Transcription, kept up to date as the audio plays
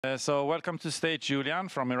So welcome to stage, Julian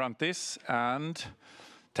from Mirantis, and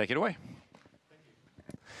take it away.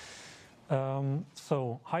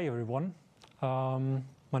 Hi everyone.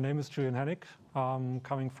 My name is Julian Hennig. I'm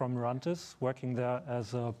coming from Mirantis, working there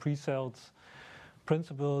as a pre-sales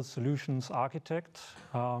principal solutions architect.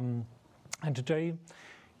 And today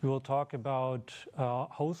we will talk about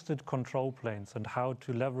hosted control planes and how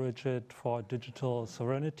to leverage it for digital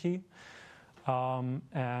sovereignty,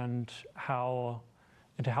 and how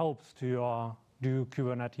it helps to do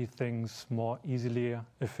Kubernetes things more easily,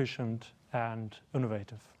 efficient, and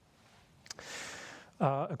innovative.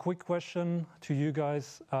 A quick question to you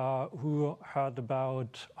guys, who heard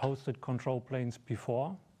about hosted control planes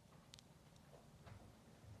before?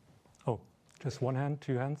 Oh, just one hand,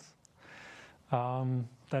 two hands.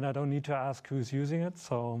 Then I don't need to ask who's using it,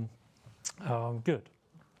 so good.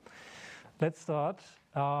 Let's start.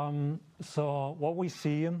 So what we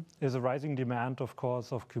see is a rising demand, of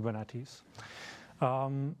course, of Kubernetes.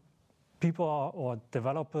 People or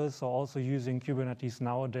developers are also using Kubernetes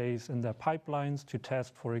nowadays in their pipelines to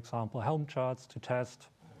test, for example, Helm charts, to test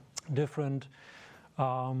different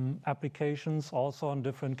applications also on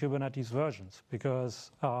different Kubernetes versions.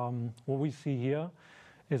 Because what we see here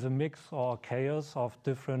is a mix or chaos of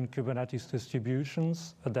different Kubernetes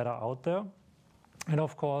distributions that are out there. And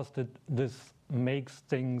of course, this makes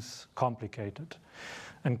things complicated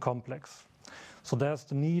and complex. So there's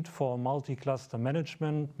the need for multi-cluster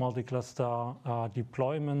management, multi-cluster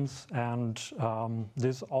deployments, and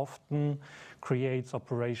this often creates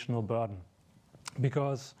operational burden.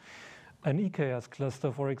 Because an EKS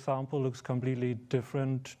cluster, for example, looks completely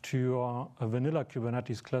different to a vanilla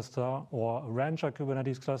Kubernetes cluster or a Rancher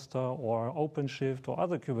Kubernetes cluster or OpenShift or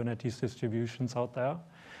other Kubernetes distributions out there.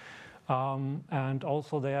 And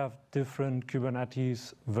also they have different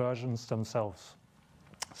Kubernetes versions themselves.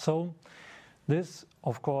 So this,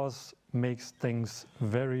 of course, makes things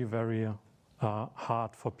very, very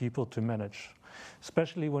hard for people to manage,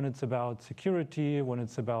 especially when it's about security, when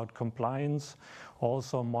it's about compliance,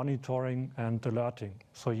 also monitoring and alerting.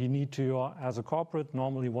 So you need to, as a corporate,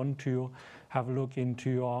 normally want to have a look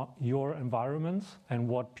into your environments and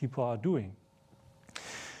what people are doing.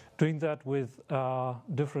 Doing that with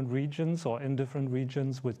different regions or in different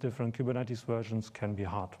regions with different Kubernetes versions can be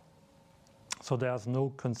hard. So there's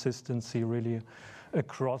no consistency really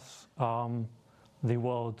across the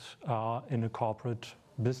world in a corporate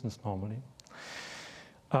business normally.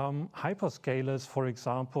 Hyperscalers, for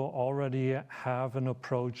example, already have an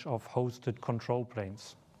approach of hosted control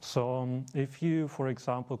planes. So if you, for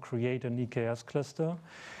example, create an EKS cluster,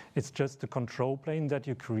 it's just a control plane that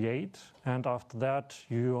you create, and after that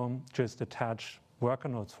you just attach worker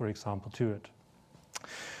nodes, for example, to it.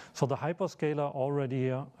 So the hyperscalers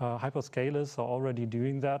are already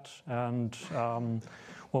doing that, and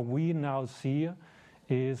what we now see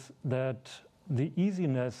is that the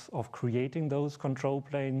easiness of creating those control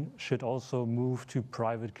planes should also move to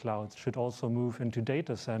private clouds, should also move into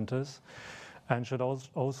data centers, and should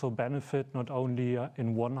also benefit not only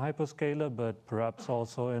in one hyperscaler, but perhaps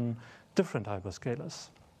also in different hyperscalers.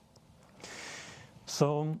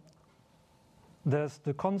 So there's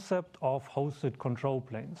the concept of hosted control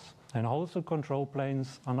planes. And hosted control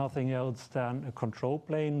planes are nothing else than a control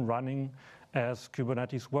plane running as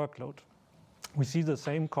Kubernetes workload. We see the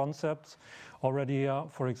same concepts already,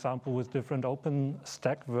 for example, with different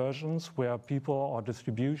OpenStack versions where people or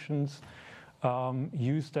distributions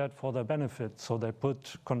use that for their benefit. So they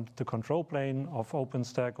put the control plane of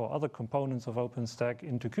OpenStack or other components of OpenStack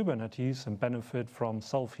into Kubernetes and benefit from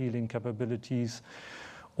self-healing capabilities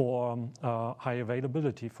or high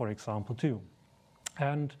availability, for example, too.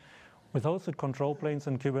 And with hosted control planes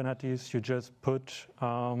in Kubernetes, you just put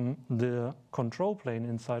the control plane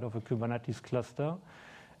inside of a Kubernetes cluster.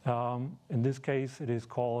 In this case, it is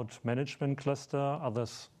called management cluster.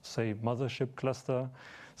 Others say mothership cluster.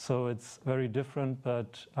 So it's very different,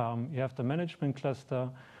 but you have the management cluster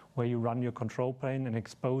where you run your control plane and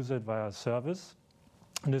expose it via a service.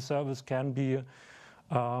 And the service can be,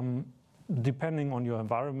 depending on your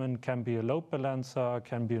environment, can be a load balancer,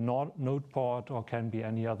 can be a node port, or can be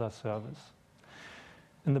any other service.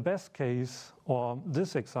 In the best case, or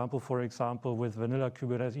this example, for example, with vanilla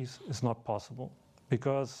Kubernetes is not possible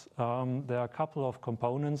because there are a couple of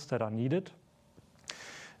components that are needed.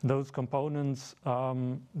 Those components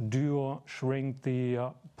do shrink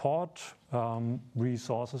the port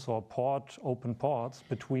resources or open ports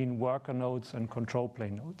between worker nodes and control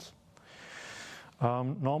plane nodes.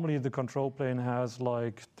 Normally the control plane has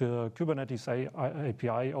like the Kubernetes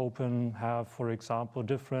API open, have, for example,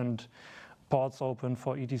 different ports open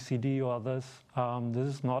for etcd or others.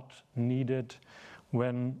 This is not needed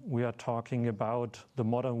when we are talking about the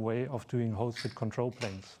modern way of doing hosted control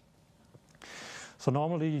planes. So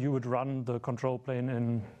normally you would run the control plane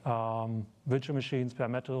in virtual machines, bare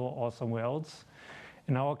metal, or somewhere else.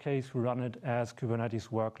 In our case, we run it as Kubernetes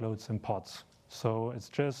workloads in pods. So it's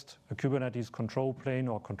just a Kubernetes control plane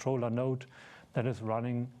or controller node that is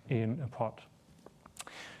running in a pod.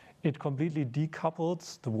 It completely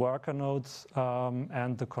decouples the worker nodes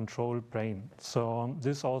and the control plane. So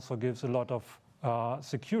this also gives a lot of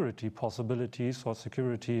security possibilities or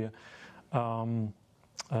security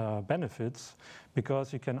benefits,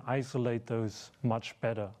 because you can isolate those much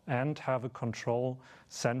better and have a control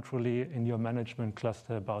centrally in your management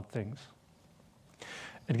cluster about things.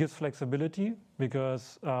 It gives flexibility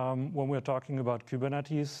because when we're talking about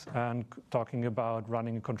Kubernetes and talking about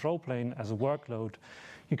running a control plane as a workload,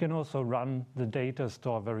 you can also run the data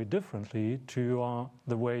store very differently to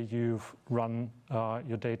the way you've run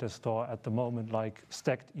your data store at the moment, like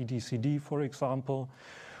stacked etcd, for example,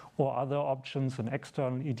 or other options, an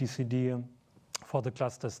external etcd for the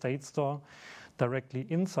cluster state store. Directly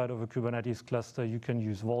inside of a Kubernetes cluster, you can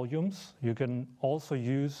use volumes. You can also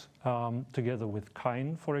use, together with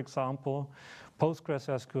Kine, for example,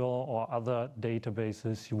 PostgreSQL or other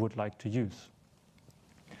databases you would like to use.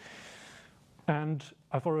 And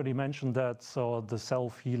I've already mentioned that, so the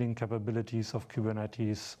self-healing capabilities of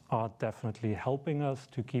Kubernetes are definitely helping us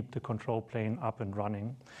to keep the control plane up and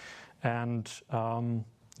running. And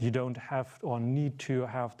you don't have or need to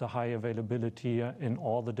have the high availability in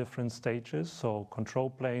all the different stages. So control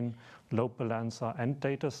plane, load balancer, and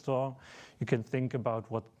data store. You can think about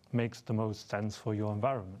what makes the most sense for your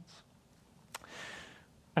environments.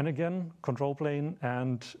 And again, control plane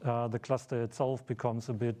and the cluster itself becomes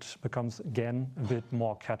again a bit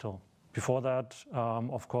more cattle. Before that,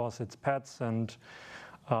 of course, it's pets, and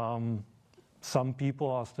some people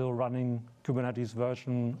are still running Kubernetes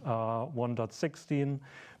version 1.16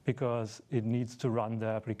 because it needs to run the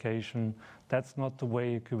application. That's not the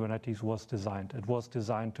way Kubernetes was designed. It was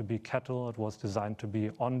designed to be cattle. It was designed to be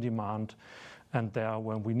on demand and there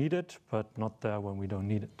when we need it, but not there when we don't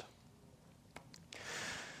need it.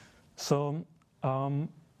 So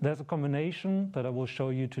there's a combination that I will show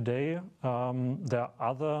you today. There are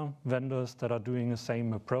other vendors that are doing the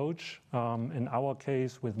same approach. In our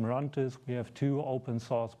case, with Mirantis, we have two open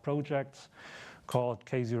source projects called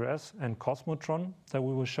K0s and Cosmotron that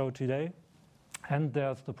we will show today. And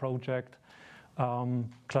there's the project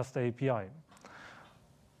ClusterAPI.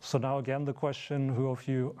 So now again, the question, who of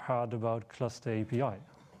you heard about ClusterAPI?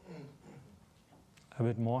 A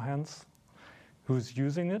bit more hands. Who's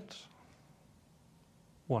using it?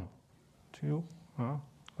 1, 2,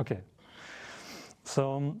 okay.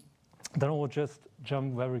 So then I will just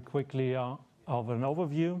jump very quickly of an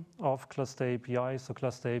overview of ClusterAPI. So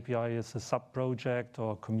ClusterAPI is a sub-project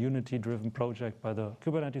or community-driven project by the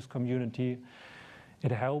Kubernetes community.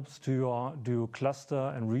 It helps to do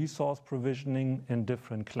cluster and resource provisioning in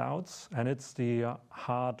different clouds, and it's the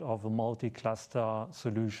heart of a multi-cluster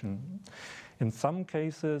solution. In some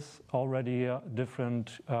cases, already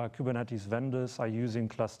different Kubernetes vendors are using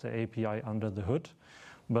ClusterAPI under the hood,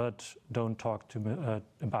 but don't talk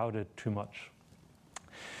about it too much.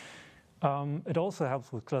 It also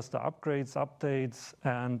helps with cluster upgrades, updates,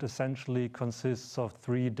 and essentially consists of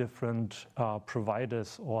 3 different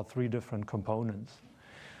providers or 3 different components.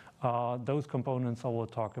 Those components I will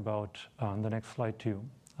talk about on the next slide too.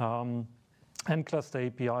 And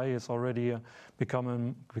ClusterAPI is already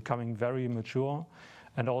becoming very mature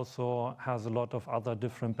and also has a lot of other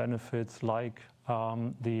different benefits like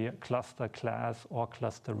the cluster class or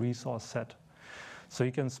cluster resource set. So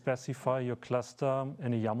you can specify your cluster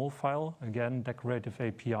in a YAML file, again, decorative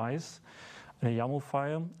APIs, in a YAML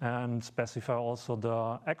file, and specify also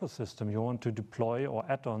the ecosystem you want to deploy or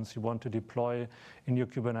add-ons you want to deploy in your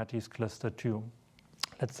Kubernetes cluster too.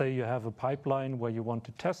 Let's say you have a pipeline where you want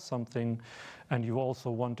to test something and you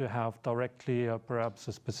also want to have directly perhaps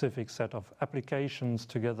a specific set of applications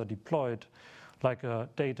together deployed, like a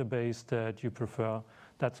database that you prefer.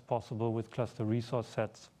 That's possible with cluster resource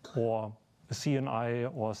sets or a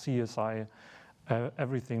CNI or CSI,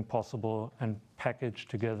 everything possible and packaged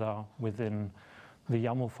together within the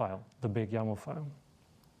YAML file, the big YAML file.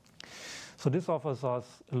 So this offers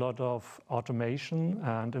us a lot of automation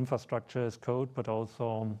and infrastructure as code, but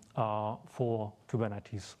also for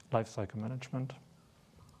Kubernetes lifecycle management.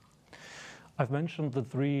 I've mentioned the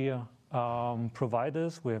 3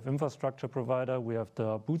 providers. We have infrastructure provider, we have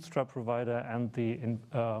the bootstrap provider, and the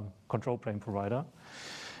control plane provider.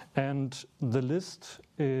 And the list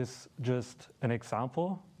is just an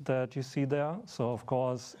example that you see there. So of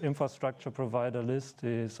course, infrastructure provider list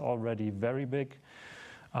is already very big.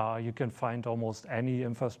 You can find almost any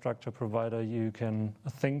infrastructure provider you can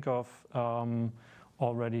think of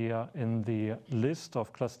already in the list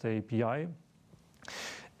of ClusterAPI.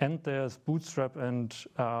 And there's Bootstrap and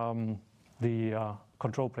the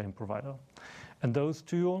control plane provider. And those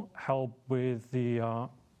two help with the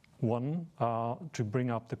to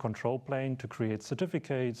bring up the control plane, to create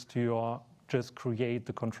certificates, to just create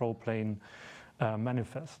the control plane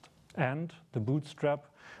manifest. And the Bootstrap,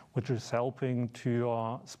 which is helping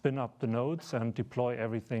to spin up the nodes and deploy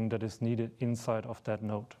everything that is needed inside of that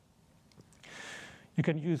node. You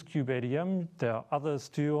can use kubeadm. There are others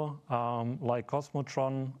too, like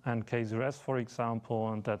Cosmotron and K0s, for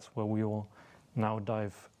example, and that's where we will now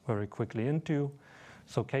dive very quickly into.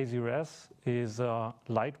 So K0s is a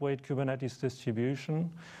lightweight Kubernetes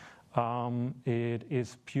distribution. It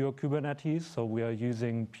is pure Kubernetes, so we are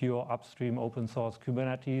using pure upstream open source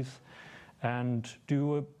Kubernetes and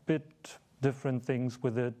do a bit different things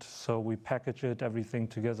with it. So we package it, everything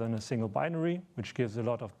together in a single binary, which gives a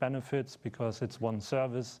lot of benefits because it's one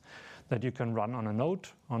service that you can run on a node,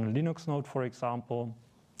 on a Linux node, for example,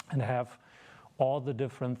 and have all the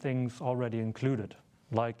different things already included.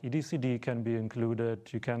 Like etcd can be included.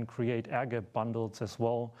 You can create air-gap bundles as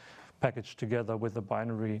well, packaged together with a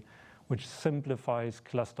binary, which simplifies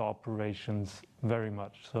cluster operations very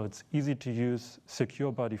much. So it's easy to use,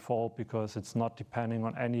 secure by default, because it's not depending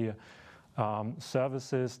on any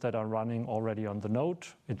services that are running already on the node.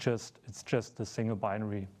 It's just a single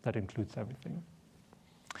binary that includes everything.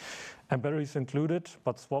 And batteries included,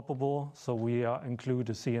 but swappable. So we include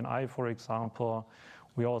a CNI, for example.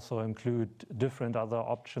 We also include different other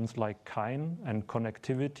options like KINE and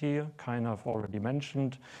connectivity. KINE I've already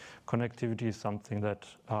mentioned. Connectivity is something that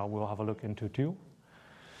we'll have a look into too.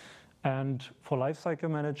 And for lifecycle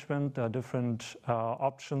management, there are different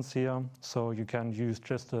options here. So you can use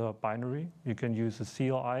just a binary, you can use a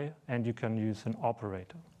CLI, and you can use an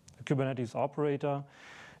operator. A Kubernetes operator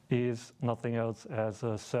is nothing else as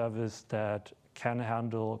a service that can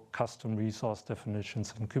handle custom resource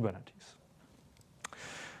definitions in Kubernetes.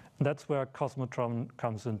 And that's where Cosmotron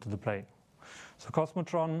comes into the play. So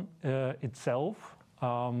Cosmotron itself,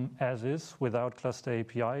 as is, without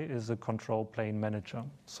ClusterAPI, is a control plane manager.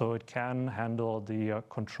 So it can handle the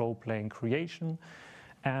control plane creation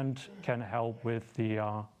and can help with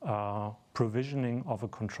the provisioning of a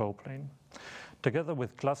control plane. Together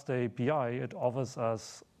with ClusterAPI, it offers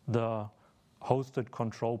us the hosted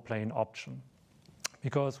control plane option,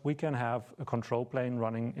 because we can have a control plane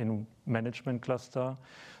running in management cluster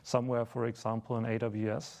somewhere, for example, in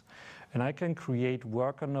AWS, and I can create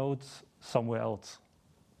worker nodes somewhere else,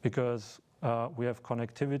 because we have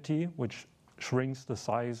connectivity, which shrinks the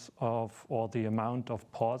size of or the amount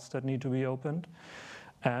of ports that need to be opened,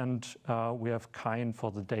 and we have KINE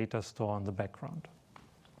for the data store in the background.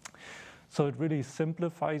 So it really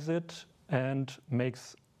simplifies it and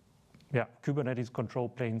makes Kubernetes control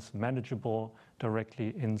planes manageable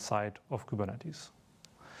directly inside of Kubernetes.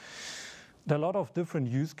 There are a lot of different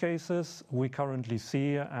use cases we currently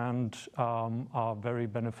see and are very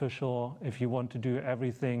beneficial. If you want to do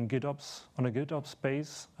everything GitOps on a GitOps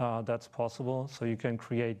space, that's possible. So you can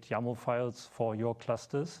create YAML files for your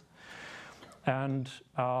clusters and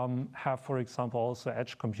have, for example, also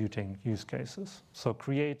edge computing use cases. So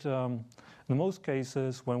create, in most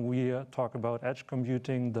cases, when we talk about edge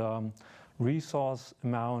computing, the resource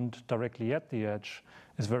amount directly at the edge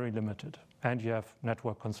is very limited. And you have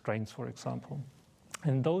network constraints, for example.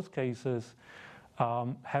 In those cases,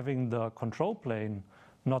 having the control plane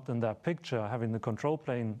not in that picture, having the control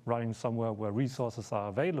plane running somewhere where resources are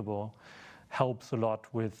available helps a lot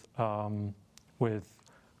with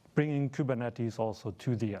bringing Kubernetes also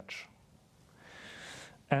to the edge.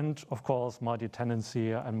 And of course,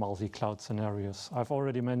 multi-tenancy and multi-cloud scenarios. I've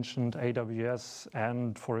already mentioned AWS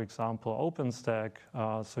and, for example, OpenStack.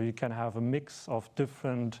 So you can have a mix of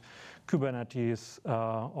different Kubernetes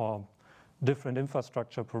or different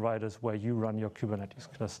infrastructure providers where you run your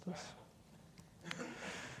Kubernetes clusters.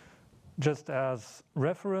 Just as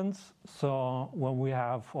reference, so when we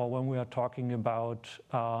are talking about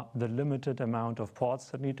the limited amount of ports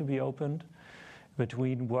that need to be opened,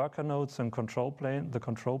 between worker nodes and the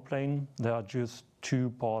control plane, there are just 2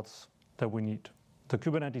 ports that we need. The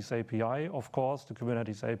Kubernetes API, of course, the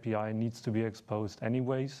Kubernetes API needs to be exposed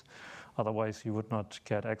anyways, otherwise you would not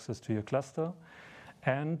get access to your cluster.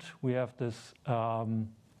 And we have this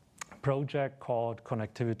project called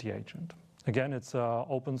Connectivity Agent. Again, it's an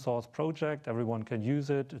open source project. Everyone can use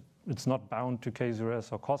it. It's not bound to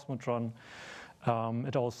K0s or Cosmotron.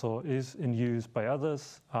 It also is in use by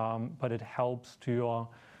others, but it helps to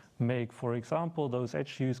make, for example, those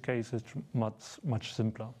edge use cases much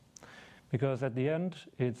simpler. Because at the end,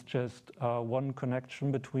 it's just one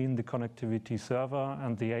connection between the connectivity server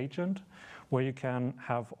and the agent, where you can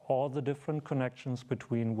have all the different connections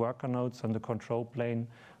between worker nodes and the control plane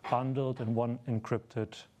bundled in one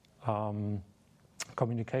encrypted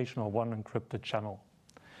communication or one encrypted channel.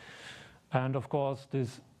 And of course,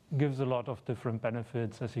 this gives a lot of different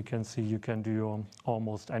benefits. As you can see, you can do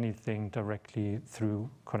almost anything directly through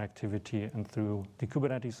connectivity and through the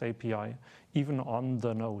Kubernetes API, even on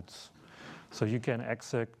the nodes. So you can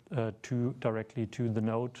access directly to the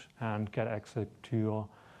node and get access to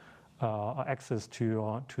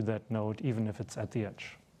that node, even if it's at the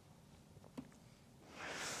edge.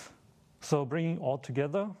 So bringing all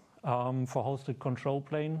together for hosted control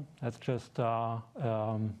plane, that's just a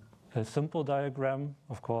simple diagram.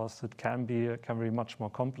 Of course, it can be much more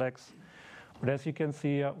complex. But as you can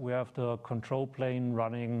see, we have the control plane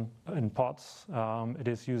running in pods. It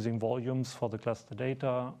is using volumes for the cluster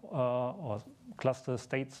data or cluster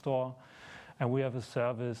state store. And we have a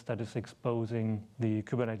service that is exposing the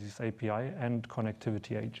Kubernetes API and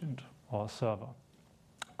connectivity agent or server.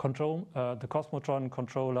 The Cosmotron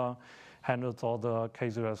controller handles all the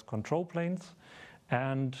K0s control planes.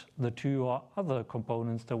 And the two other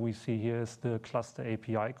components that we see here is the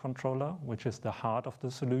ClusterAPI controller, which is the heart of the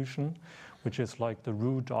solution, which is like the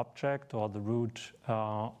root object or the root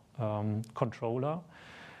controller.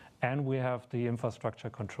 And we have the infrastructure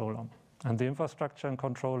controller. And the infrastructure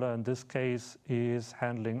controller in this case is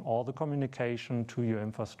handling all the communication to your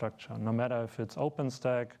infrastructure, no matter if it's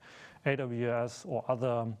OpenStack, AWS, or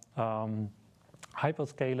other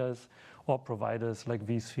hyperscalers or providers like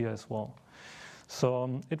vSphere as well.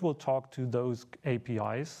 So it will talk to those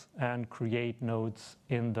APIs and create nodes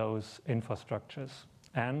in those infrastructures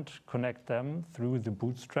and connect them through the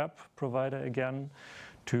Bootstrap provider again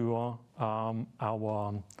to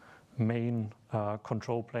our main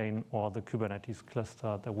control plane or the Kubernetes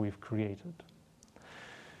cluster that we've created.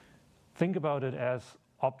 Think about it as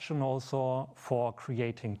option also for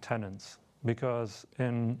creating tenants. Because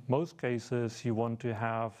in most cases, you want to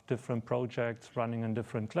have different projects running in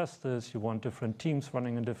different clusters. You want different teams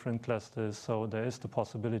running in different clusters. So there is the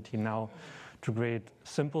possibility now to create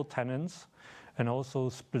simple tenants and also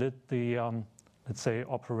split the, let's say,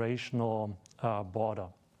 operational border.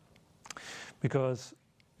 Because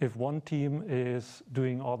if one team is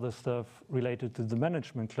doing all the stuff related to the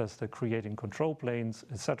management cluster, creating control planes,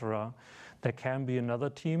 etc., there can be another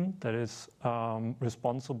team that is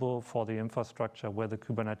responsible for the infrastructure where the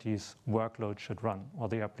Kubernetes workload should run or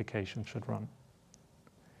the application should run.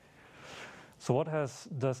 So what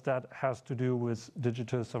does that have to do with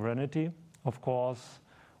digital sovereignty? Of course,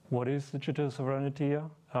 what is digital sovereignty?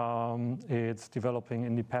 It's developing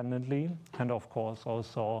independently and of course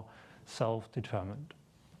also self-determined.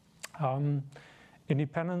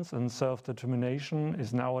 Independence and self-determination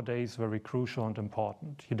is nowadays very crucial and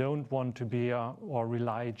important. You don't want to be or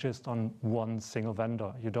rely just on one single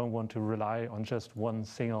vendor. You don't want to rely on just one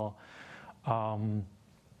single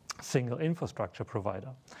infrastructure provider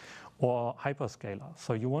or hyperscaler.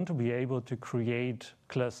 So you want to be able to create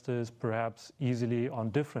clusters perhaps easily on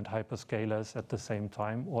different hyperscalers at the same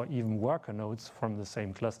time, or even worker nodes from the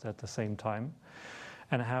same cluster at the same time,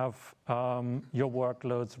 and have your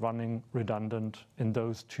workloads running redundant in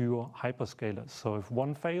those two hyperscalers. So if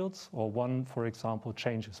one fails or one, for example,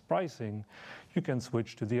 changes pricing, you can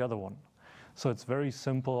switch to the other one. So it's very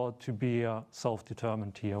simple to be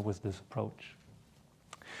self-determined here with this approach.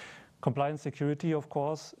 Compliance security, of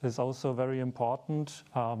course, is also very important.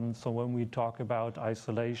 So when we talk about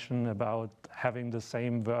isolation, about having the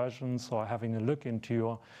same versions or having a look into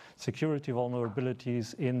your security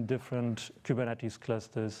vulnerabilities in different Kubernetes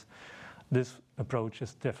clusters, this approach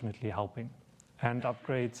is definitely helping. And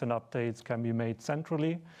upgrades and updates can be made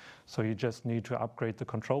centrally. So you just need to upgrade the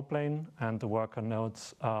control plane and the worker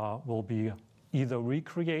nodes will be either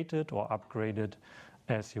recreated or upgraded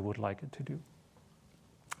as you would like it to do.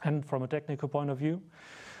 And from a technical point of view,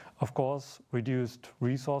 of course, reduced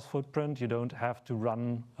resource footprint. You don't have to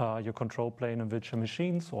run your control plane on virtual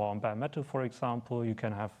machines or on bare metal, for example. You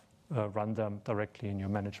can have run them directly in your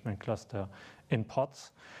management cluster in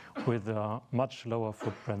pods with a much lower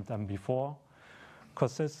footprint than before.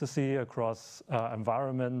 Consistency across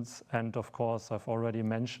environments, and of course, I've already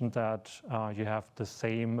mentioned that you have the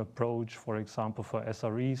same approach, for example, for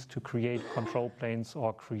SREs to create control planes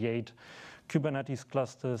or create Kubernetes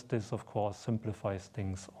clusters. This, of course, simplifies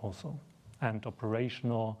things also. and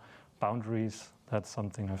operational boundaries. That's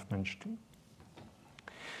something I've mentioned.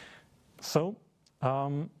 So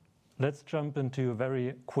let's jump into a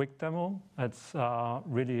very quick demo. It's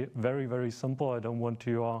really very, very simple. I don't want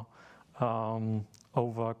to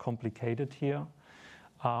overcomplicate it here.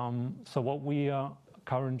 So what we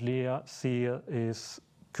currently see is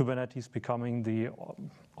Kubernetes becoming the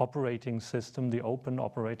operating system, the open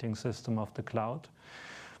operating system of the cloud,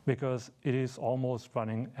 because it is almost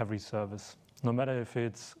running every service. No matter if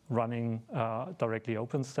it's running directly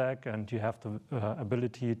OpenStack and you have the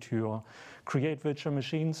ability to create virtual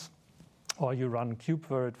machines, or you run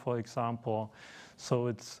KubeVirt, for example. So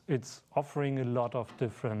it's offering a lot of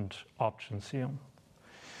different options here.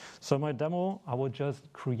 So my demo, I will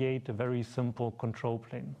just create a very simple control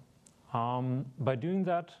plane. By doing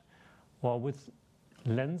that, well, with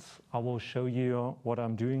Lens, I will show you what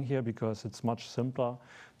I'm doing here because it's much simpler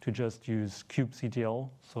to just use kubectl.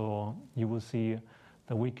 So you will see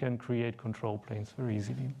that we can create control planes very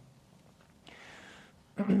easily.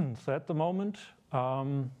 So at the moment,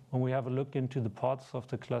 when we have a look into the parts of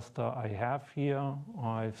the cluster I have here,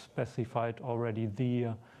 I've specified already the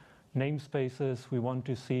namespaces we want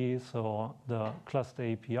to see. So the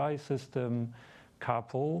ClusterAPI system,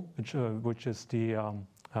 Capo, which is the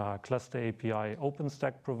ClusterAPI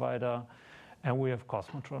OpenStack provider, and we have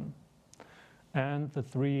Cosmotron. And the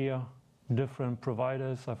three different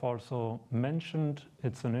providers I've also mentioned.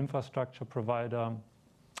 It's an infrastructure provider,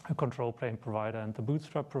 a control plane provider, and the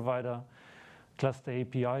bootstrap provider.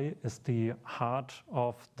 ClusterAPI is the heart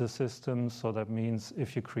of the system. So that means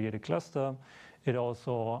if you create a cluster, it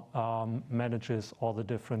also manages all the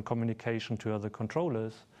different communication to other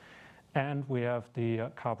controllers. And we have the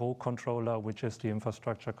Capo controller, which is the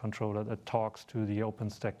infrastructure controller that talks to the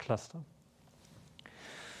OpenStack cluster.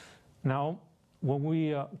 Now, when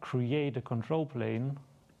we create a control plane,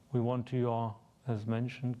 we want to, as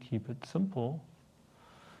mentioned, keep it simple.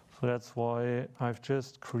 So that's why I've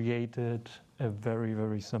just created a very,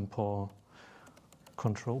 very simple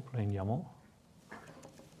control plane YAML.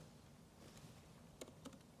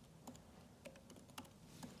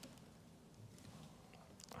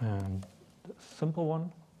 And a simple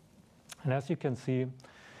one. And as you can see,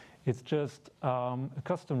 it's just a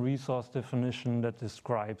custom resource definition that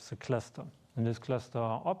describes a cluster. And this cluster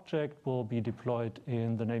object will be deployed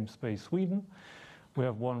in the namespace Sweden. We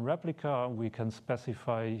have one replica. We can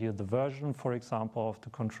specify here the version, for example, of the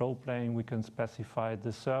control plane. We can specify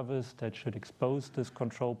the service that should expose this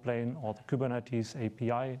control plane or the Kubernetes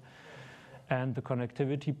API and the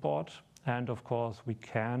connectivity port. And of course, we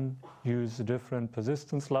can use a different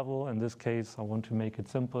persistence level. In this case, I want to make it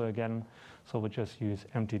simple again, so we just use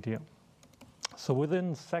mtdir. So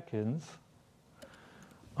within seconds,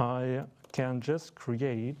 I can just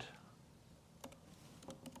create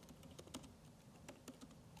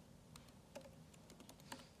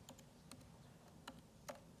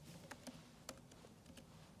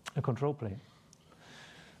a control plane.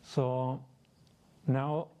 So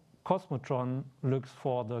now Cosmotron looks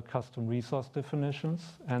for the custom resource definitions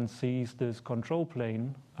and sees this control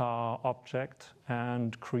plane object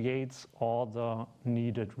and creates all the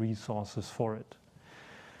needed resources for it.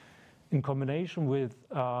 In combination with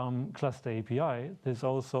ClusterAPI, this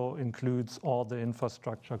also includes all the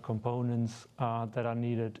infrastructure components that are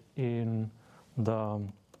needed in the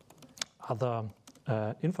other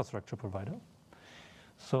infrastructure provider.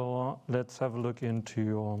 So let's have a look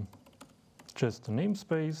into just the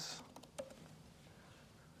namespace.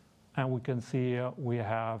 And we can see we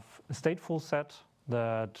have a stateful set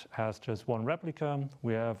that has just one replica.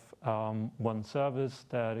 We have one service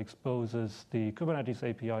that exposes the Kubernetes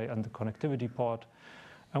API and the connectivity port.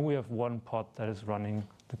 And we have one pod that is running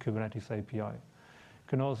the Kubernetes API. You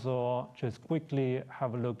can also just quickly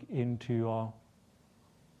have a look into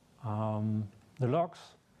the logs.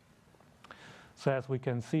 So as we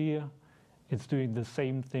can see, it's doing the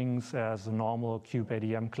same things as a normal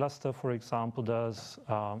kubeadm cluster, for example, does.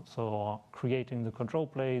 So creating the control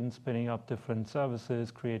plane, spinning up different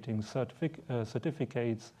services, creating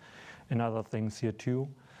certificates, and other things here too.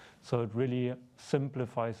 So it really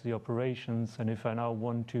simplifies the operations. And if I now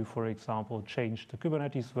want to, for example, change the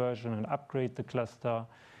Kubernetes version and upgrade the cluster,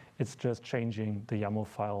 it's just changing the YAML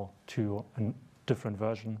file to a different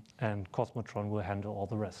version, and Cosmotron will handle all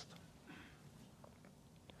the rest.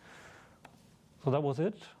 So that was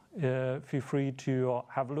it. Feel free to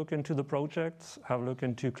have a look into the projects, have a look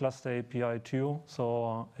into ClusterAPI too.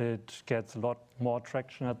 So it gets a lot more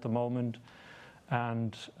traction at the moment,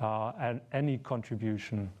 and any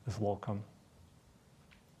contribution is welcome.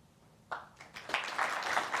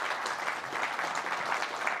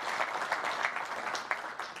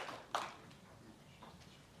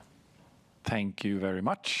 Thank you very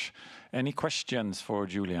much. Any questions for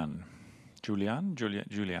Julian? Julian? Yeah,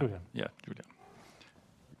 Julian.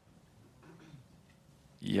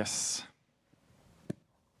 Yes.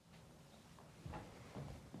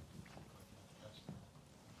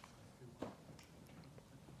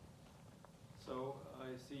 So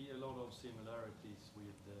I see a lot of similarities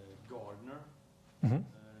with Gardener. Mm-hmm.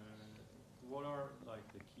 What are like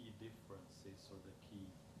the key differences or the key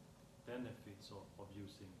benefits of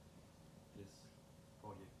using this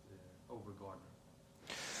project over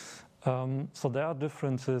Gardener? So there are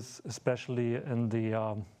differences, especially in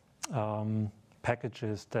the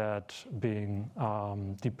packages that being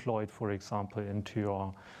deployed, for example, into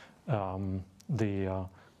your the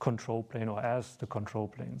control plane or as the control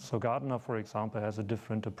plane. So Gardener, for example, has a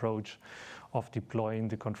different approach of deploying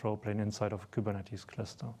the control plane inside of a Kubernetes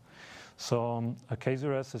cluster. So a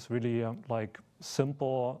KZRS is really like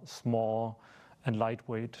simple, small, and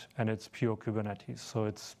lightweight, and it's pure Kubernetes. So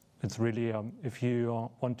it's really, if you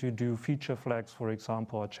want to do feature flags, for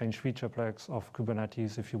example, or change feature flags of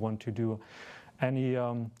Kubernetes, if you want to do any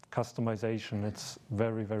customization, it's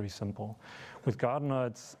very, very simple. With Gardener,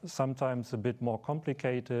 it's sometimes a bit more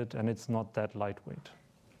complicated, and it's not that lightweight.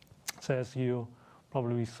 So as you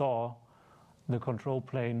probably saw, the control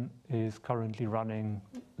plane is currently running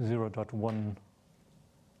 0.1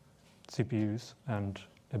 CPUs and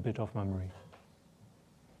a bit of memory.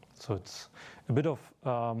 So it's a bit of,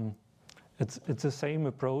 it's the same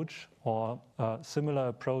approach or similar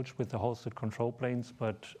approach with the hosted control planes,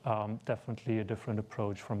 but definitely a different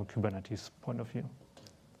approach from a Kubernetes point of view.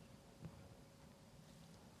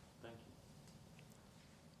 Thank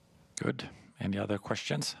you. Good. Any other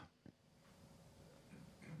questions?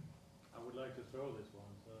 I would like to throw this one.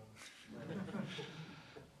 So.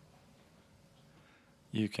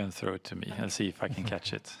 You can throw it to me. I'll see if I can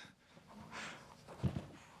catch it.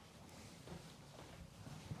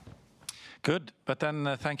 Good, but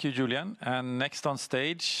then thank you, Julian. And next on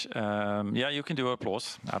stage, yeah, you can do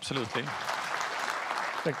applause. Absolutely.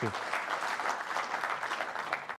 Thank you.